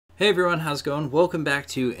Hey everyone, how's it going? Welcome back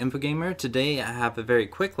to Infogamer. Today I have a very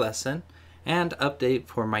quick lesson and update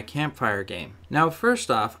for my campfire game. Now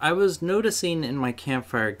first off, I was noticing in my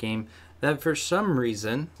campfire game that for some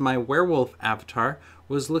reason my werewolf avatar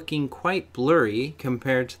was looking quite blurry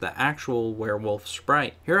compared to the actual werewolf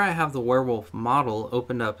sprite. Here I have the werewolf model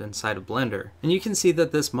opened up inside of Blender, and you can see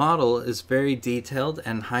that this model is very detailed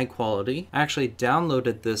and high quality. I actually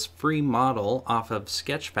downloaded this free model off of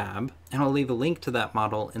Sketchfab, and I'll leave a link to that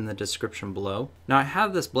model in the description below. Now I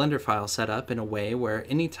have this Blender file set up in a way where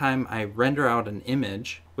anytime I render out an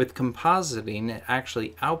image, with compositing it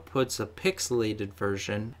actually outputs a pixelated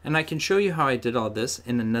version, and I can show you how I did all this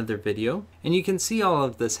in another video. And you can see all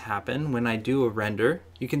of this happen when I do a render.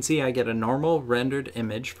 You can see I get a normal rendered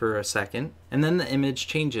image for a second, and then the image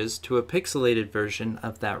changes to a pixelated version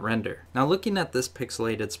of that render. Now looking at this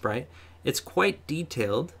pixelated sprite, it's quite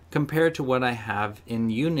detailed compared to what I have in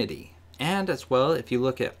Unity. And as well, if you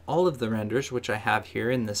look at all of the renders, which I have here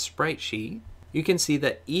in this sprite sheet, you can see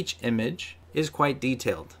that each image is quite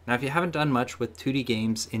detailed. Now if you haven't done much with 2D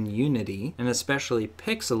games in Unity, and especially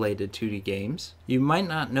pixelated 2D games, you might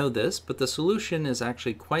not know this, but the solution is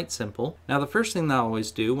actually quite simple. Now the first thing that I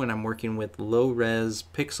always do when I'm working with low-res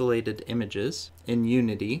pixelated images in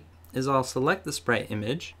Unity is I'll select the sprite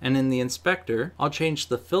image, and in the inspector I'll change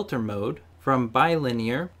the filter mode from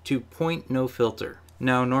bilinear to point no filter.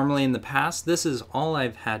 Now normally in the past this is all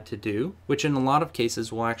I've had to do, which in a lot of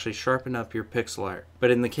cases will actually sharpen up your pixel art. But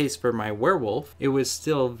in the case for my werewolf, it was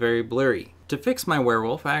still very blurry. To fix my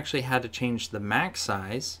werewolf, I actually had to change the max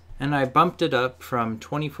size, and I bumped it up from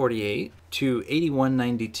 2048 to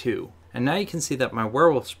 8192. And now you can see that my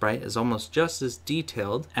werewolf sprite is almost just as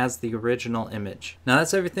detailed as the original image. Now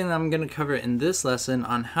that's everything that I'm going to cover in this lesson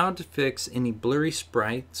on how to fix any blurry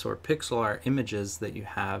sprites or pixel art images that you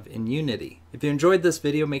have in Unity. If you enjoyed this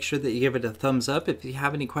video, make sure that you give it a thumbs up. If you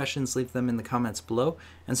have any questions, leave them in the comments below.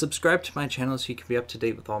 And subscribe to my channel so you can be up to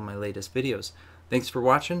date with all my latest videos. Thanks for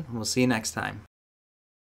watching, and we'll see you next time.